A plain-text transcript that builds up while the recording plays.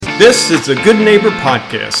This is the Good Neighbor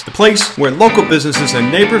Podcast, the place where local businesses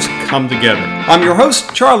and neighbors come together. I'm your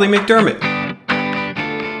host, Charlie McDermott.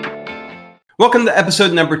 Welcome to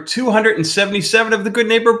episode number 277 of the Good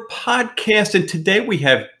Neighbor Podcast. And today we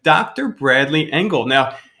have Dr. Bradley Engel.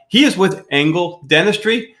 Now, he is with Engel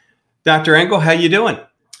Dentistry. Dr. Engel, how you doing?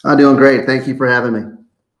 I'm doing great. Thank you for having me.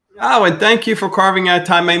 Oh, and thank you for carving out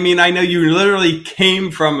time. I mean, I know you literally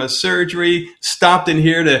came from a surgery, stopped in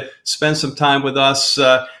here to spend some time with us.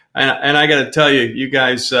 And I got to tell you, you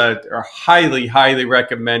guys are highly, highly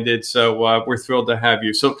recommended. So we're thrilled to have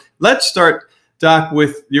you. So let's start, Doc,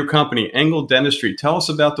 with your company, Engel Dentistry. Tell us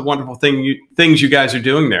about the wonderful things you guys are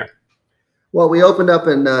doing there. Well, we opened up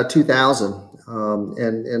in 2000.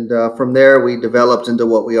 And from there, we developed into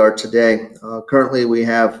what we are today. Currently, we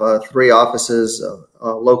have 3 offices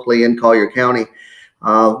locally in Collier County,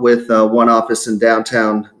 with one office in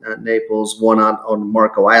downtown Naples, one on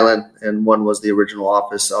Marco Island, and one was the original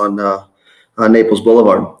office on Naples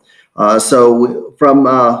Boulevard. So from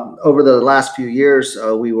over the last few years,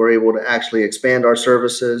 we were able to actually expand our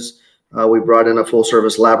services. We brought in a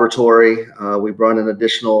full-service laboratory. We brought in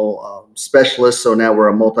additional specialists, so now we're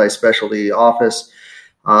a multi-specialty office.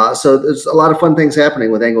 So there's a lot of fun things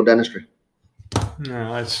happening with Engel Dentistry.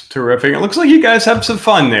 Oh, that's terrific. It looks like you guys have some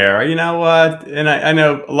fun there, and I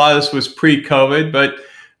know a lot of this was pre-COVID, but,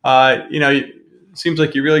 it seems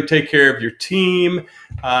like you really take care of your team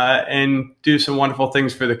and do some wonderful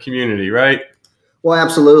things for the community, right? Well,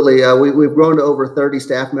 absolutely. We've grown to over 30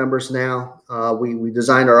 staff members now. We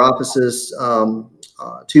designed our offices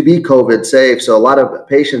to be COVID safe. So a lot of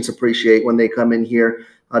patients appreciate when they come in here,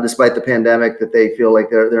 despite the pandemic, that they feel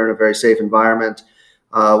like they're in a very safe environment.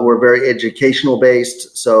 We're very educational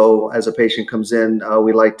based. So as a patient comes in,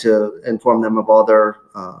 we like to inform them of all their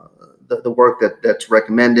the work that's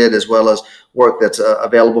recommended, as well as work that's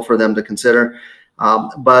available for them to consider.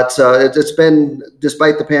 But it's been,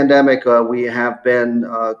 despite the pandemic, we have been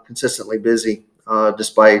consistently busy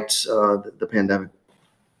despite the pandemic.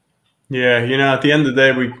 Yeah, at the end of the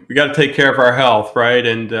day, we got to take care of our health, right?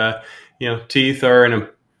 And, teeth are an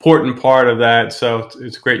important part of that. So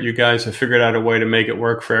it's great you guys have figured out a way to make it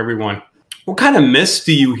work for everyone. What kind of myths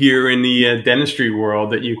do you hear in the dentistry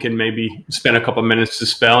world that you can maybe spend a couple minutes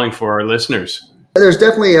dispelling for our listeners? There's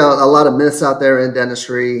definitely a lot of myths out there in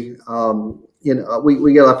dentistry.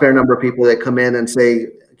 We get a fair number of people that come in and say,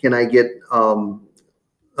 can I get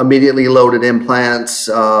immediately loaded implants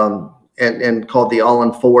and called the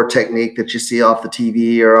all-in-4 technique that you see off the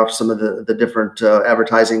TV or off some of the different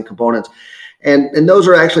advertising components. And those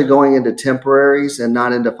are actually going into temporaries and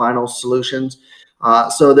not into final solutions.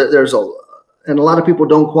 So that and a lot of people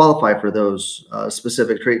don't qualify for those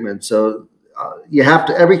specific treatments. So you have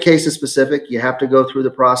to, every case is specific. You have to go through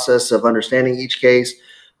the process of understanding each case,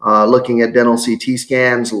 looking at dental CT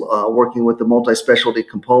scans, working with the multi-specialty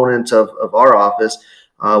components of our office.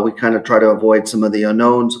 We kind of try to avoid some of the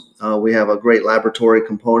unknowns. We have a great laboratory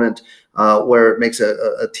component where it makes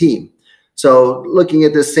a team. So looking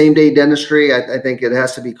at this same-day dentistry, I think it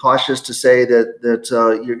has to be cautious to say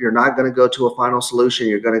that you're not going to go to a final solution.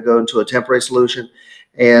 You're going to go into a temporary solution.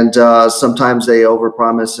 And sometimes they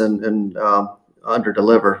overpromise and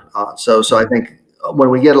underdeliver. So I think when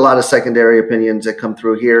we get a lot of secondary opinions that come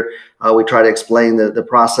through here, we try to explain the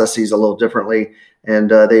processes a little differently, and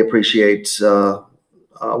they appreciate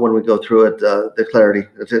when we go through it, the clarity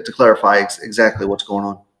to clarify exactly what's going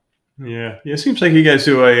on. Yeah. It seems like you guys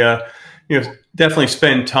do definitely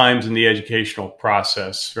spend times in the educational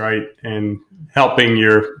process, right? And helping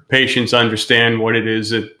your patients understand what it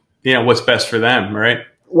is that, what's best for them, right?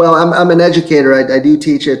 Well, I'm an educator. I do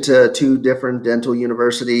teach at 2 different dental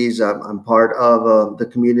universities. I'm part of the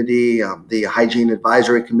community, the hygiene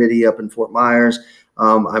advisory committee up in Fort Myers.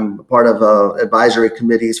 I'm part of advisory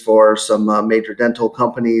committees for some major dental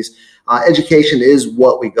companies. Education is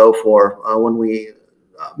what we go for. When we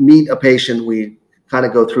meet a patient, we kind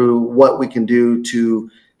of go through what we can do to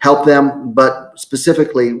help them. But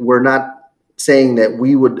specifically, we're not saying that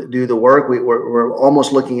we would do the work. We're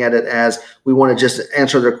almost looking at it as we want to just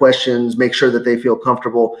answer their questions, make sure that they feel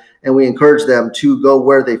comfortable, and we encourage them to go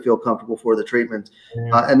where they feel comfortable for the treatment.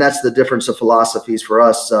 And that's the difference of philosophies for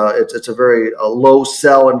us. It's a very low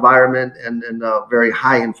sell environment and a very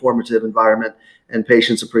high informative environment, and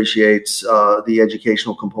patients appreciate the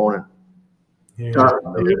educational component.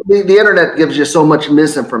 The internet gives you so much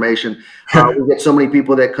misinformation. We get so many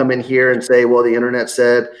people that come in here and say, well, the internet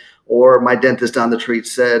said, or my dentist on the street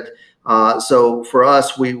said. So for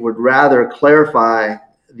us, we would rather clarify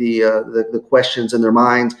the questions in their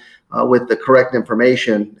minds with the correct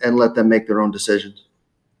information and let them make their own decisions.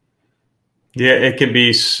 Yeah, it can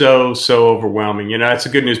be so overwhelming. It's a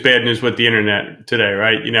good news, bad news with the internet today,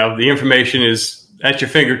 right? The information is at your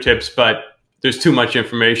fingertips, but there's too much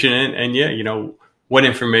information, and yeah, what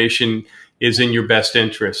information is in your best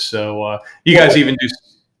interest. So you guys even do.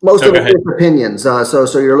 Most So of go it ahead. is opinions.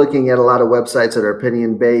 So you're looking at a lot of websites that are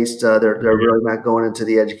opinion based. They're really not going into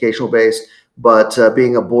the educational base. But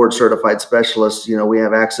being a board certified specialist, we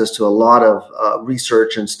have access to a lot of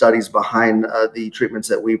research and studies behind the treatments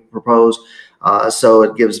that we propose. So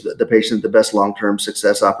it gives the patient the best long term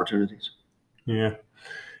success opportunities. Yeah.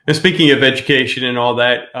 And speaking of education and all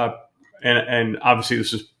that, and obviously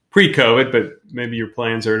this is pre-COVID, but maybe your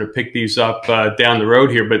plans are to pick these up down the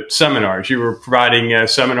road here. But seminars, you were providing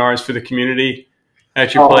seminars for the community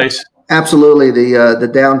at your place. Absolutely.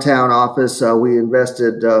 The downtown office, we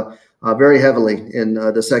invested very heavily in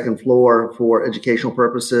the second floor for educational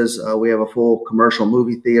purposes. We have a full commercial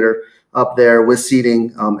movie theater up there with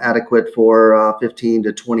seating adequate for 15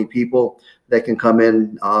 to 20 people that can come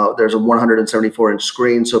in. There's a 174-inch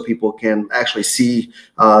screen, so people can actually see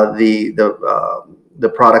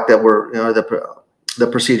the product that we're, the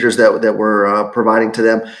procedures that we're providing to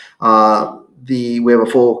them. We have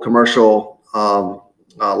a full commercial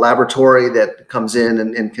laboratory that comes in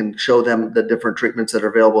and can show them the different treatments that are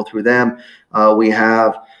available through them. We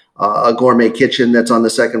have a gourmet kitchen that's on the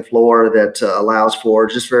second floor that allows for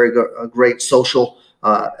just great social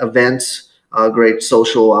events, great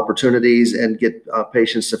social opportunities, and get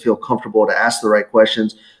patients to feel comfortable to ask the right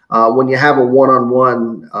questions. When you have a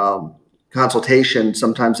one-on-one consultation,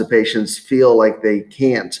 sometimes the patients feel like they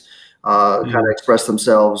can't kind of express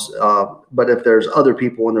themselves. But if there's other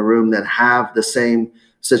people in the room that have the same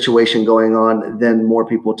situation going on, then more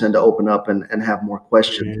people tend to open up and have more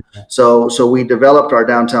questions. Yeah. So we developed our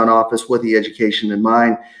downtown office with the education in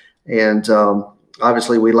mind. And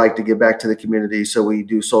obviously we like to give back to the community. So we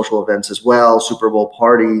do social events as well, Super Bowl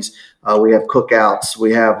parties. We have cookouts.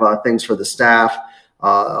 We have things for the staff.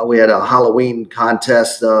 We had a Halloween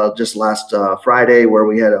contest just last Friday where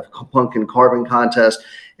we had a pumpkin carving contest.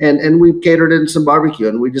 And we catered in some barbecue,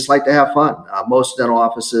 and we just like to have fun. Most dental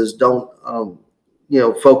offices don't,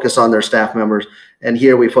 focus on their staff members. And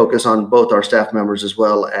here we focus on both our staff members as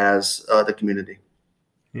well as the community.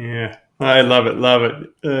 Yeah, I love it. Love it.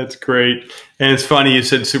 That's great. And it's funny you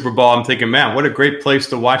said Super Bowl. I'm thinking, man, what a great place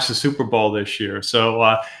to watch the Super Bowl this year.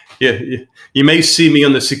 So you may see me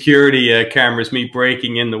on the security cameras, me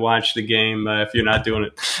breaking in to watch the game if you're not doing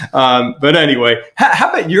it. But anyway, how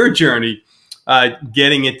about your journey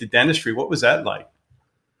getting into dentistry? What was that like?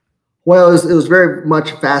 Well, it was very much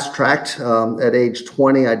fast-tracked. At age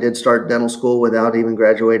 20, I did start dental school without even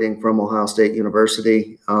graduating from Ohio State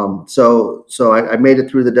University. So I made it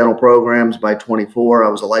through the dental programs. By 24, I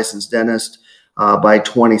was a licensed dentist. By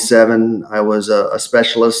 27, I was a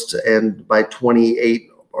specialist. And by 28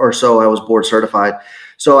 or so, I was board certified.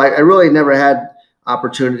 So I really never had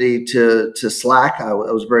opportunity to slack. I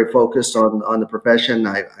was very focused on the profession.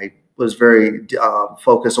 I was very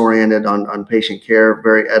focus oriented on patient care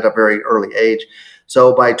at a very early age.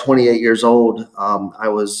 So by 28 years old, I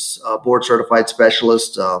was a board certified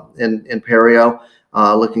specialist in perio,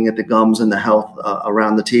 looking at the gums and the health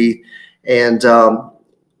around the teeth. And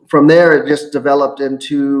from there, it just developed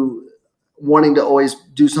into wanting to always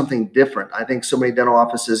do something different. I think so many dental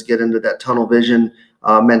offices get into that tunnel vision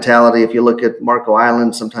mentality. If you look at Marco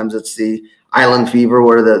Island, sometimes it's the island fever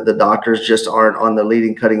where the doctors just aren't on the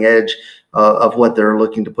leading cutting edge of what they're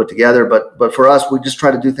looking to put together. But for us, we just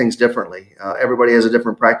try to do things differently. Everybody has a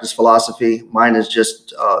different practice philosophy. Mine is just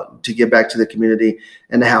to give back to the community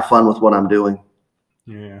and to have fun with what I'm doing.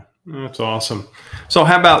 Yeah, that's awesome. So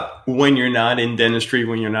how about when you're not in dentistry,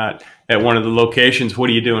 when you're not at one of the locations, what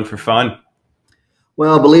are you doing for fun?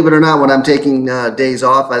 Well, believe it or not, when I'm taking days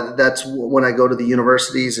off, that's when I go to the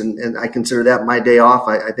universities, and I consider that my day off.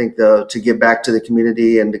 I think to give back to the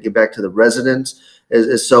community and to give back to the residents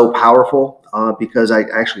is so powerful because I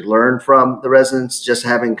actually learn from the residents. Just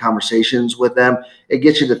having conversations with them, it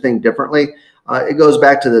gets you to think differently. It goes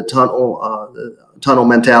back to the tunnel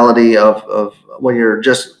mentality of when you're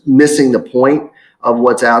just missing the point of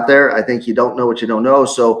what's out there. I think you don't know what you don't know.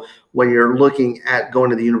 So when you're looking at going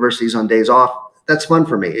to the universities on days off, that's fun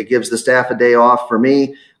for me. It gives the staff a day off for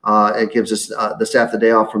me. It gives us the staff the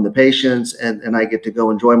day off from the patients, and I get to go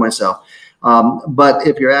enjoy myself. But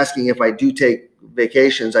if you're asking if I do take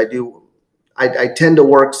vacations, I do. I tend to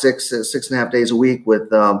work 6.5 days a week, with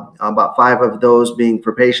about 5 of those being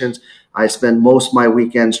for patients. I spend most of my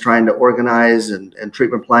weekends trying to organize and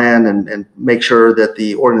treatment plan and make sure that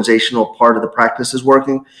the organizational part of the practice is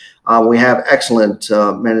working. We have excellent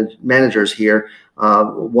managers here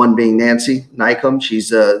One being Nancy Nycomb. She's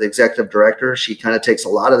the executive director. She kind of takes a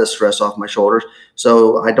lot of the stress off my shoulders,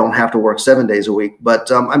 so I don't have to work 7 days a week.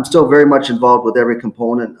 But I'm still very much involved with every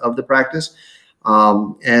component of the practice.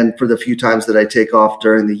 And for the few times that I take off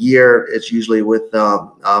during the year, it's usually with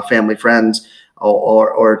family, friends,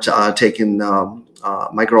 or taking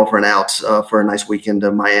my girlfriend out for a nice weekend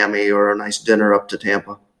to Miami or a nice dinner up to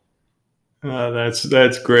Tampa.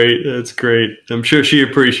 That's great. That's great. I'm sure she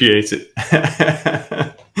appreciates it.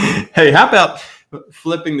 Hey, how about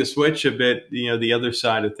flipping the switch a bit? The other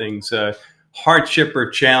side of things, hardship or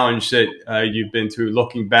challenge that you've been through.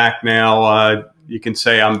 Looking back now, you can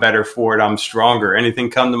say I'm better for it. I'm stronger. Anything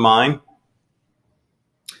come to mind?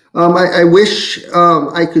 I wish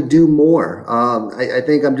I could do more. I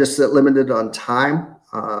think I'm just limited on time.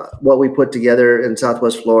 What we put together in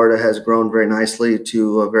Southwest Florida has grown very nicely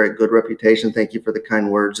to a very good reputation. Thank you for the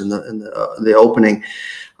kind words in the opening.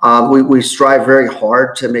 We strive very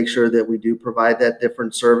hard to make sure that we do provide that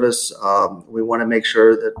different service. We want to make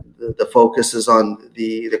sure that the focus is on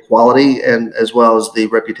the quality and as well as the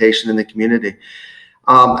reputation in the community.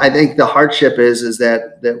 I think the hardship is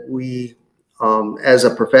that we, as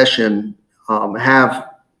a profession, have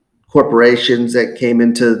corporations that came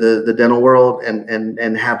into the dental world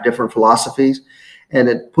and have different philosophies, and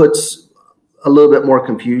it puts a little bit more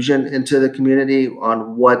confusion into the community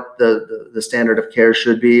on what the standard of care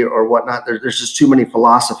should be or whatnot. There's just too many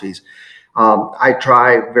philosophies. I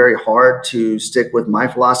try very hard to stick with my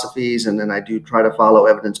philosophies, and then I do try to follow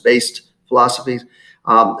evidence-based philosophies.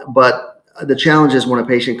 But the challenge is when a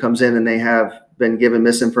patient comes in and they have been given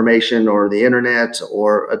misinformation or the internet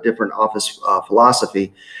or a different office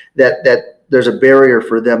philosophy, that there's a barrier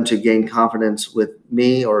for them to gain confidence with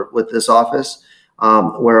me or with this office,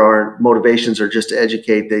 where our motivations are just to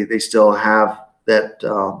educate. They still have that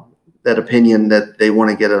opinion that they want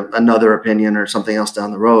to get another opinion or something else down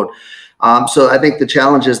the road. So I think the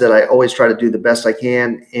challenge is that I always try to do the best I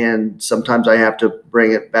can, and sometimes I have to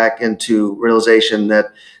bring it back into realization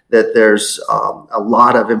that there's a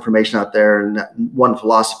lot of information out there, and that one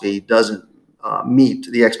philosophy doesn't meet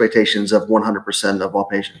the expectations of 100% of all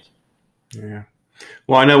patients. Yeah.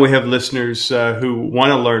 Well, I know we have listeners who want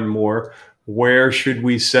to learn more. Where should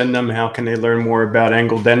we send them? How can they learn more about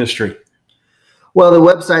Engel Dentistry? Well, the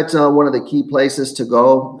website's one of the key places to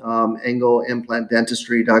go,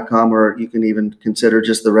 engelimplantdentistry.com, or you can even consider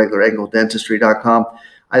just the regular engeldentistry.com.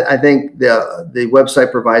 I think the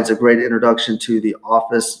website provides a great introduction to the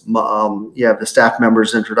office. You have the staff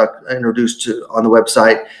members introduced to on the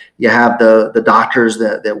website. You have the doctors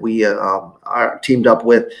that we are teamed up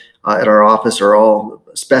with at our office are all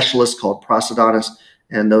specialists called prosthodontists,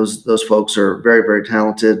 and those folks are very, very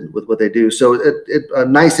talented with what they do. So a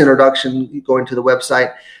nice introduction going to the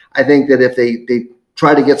website. I think that if they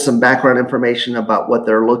try to get some background information about what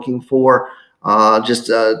they're looking for,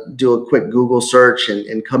 just do a quick Google search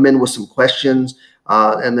and come in with some questions,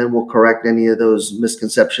 and then we'll correct any of those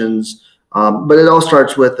misconceptions. But it all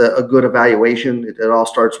starts with a good evaluation. It all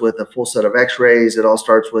starts with a full set of x-rays. It all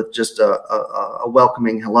starts with just a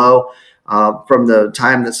welcoming hello. From the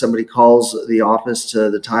time that somebody calls the office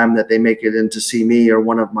to the time that they make it in to see me or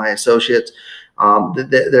one of my associates,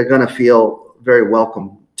 they're going to feel very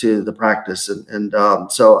welcome to the practice. And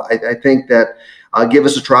so I think that give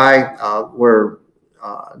us a try. We're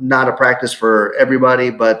not a practice for everybody,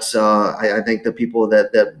 but I think the people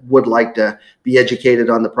that would like to be educated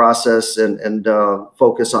on the process and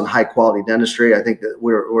focus on high quality dentistry, I think that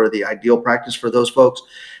we're the ideal practice for those folks,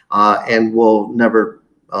 and we'll never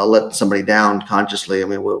let somebody down consciously. I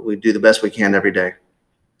mean, we do the best we can every day.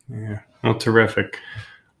 Yeah, well, terrific.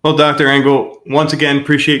 Well, Dr. Engel, once again,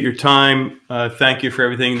 appreciate your time. Thank you for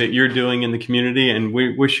everything that you're doing in the community, and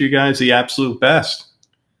we wish you guys the absolute best.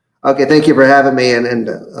 Okay, thank you for having me, and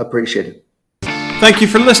appreciate it. Thank you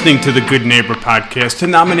for listening to the Good Neighbor Podcast. To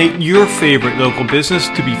nominate your favorite local business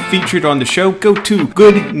to be featured on the show, go to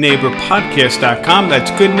goodneighborpodcast.com.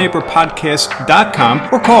 That's goodneighborpodcast.com,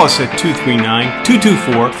 or call us at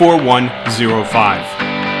 239-224-4105.